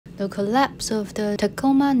The collapse of the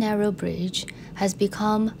Tacoma Narrow Bridge has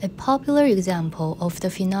become a popular example of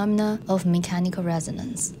the phenomena of mechanical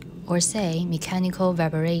resonance, or say mechanical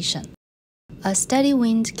vibration. A steady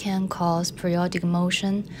wind can cause periodic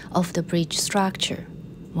motion of the bridge structure.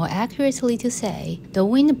 More accurately to say, the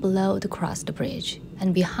wind blowed across the bridge,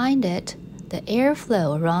 and behind it, the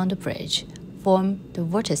airflow around the bridge form the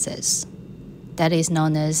vortices. That is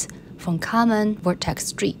known as from Karman Vortex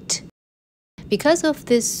Street. Because of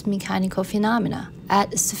this mechanical phenomena,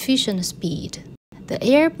 at sufficient speed, the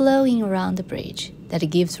air blowing around the bridge that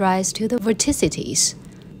gives rise to the vorticities.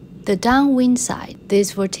 The downwind side,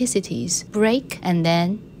 these vorticities break and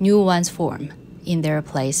then new ones form in their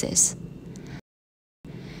places.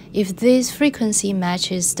 If this frequency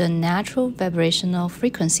matches the natural vibrational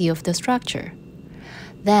frequency of the structure,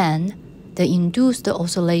 then the induced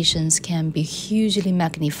oscillations can be hugely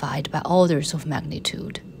magnified by orders of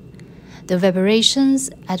magnitude. The vibrations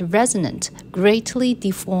at resonant greatly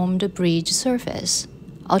deform the bridge surface.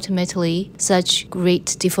 Ultimately, such great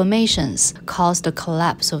deformations caused the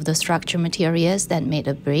collapse of the structural materials that made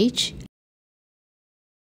the bridge,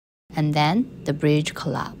 and then the bridge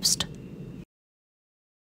collapsed.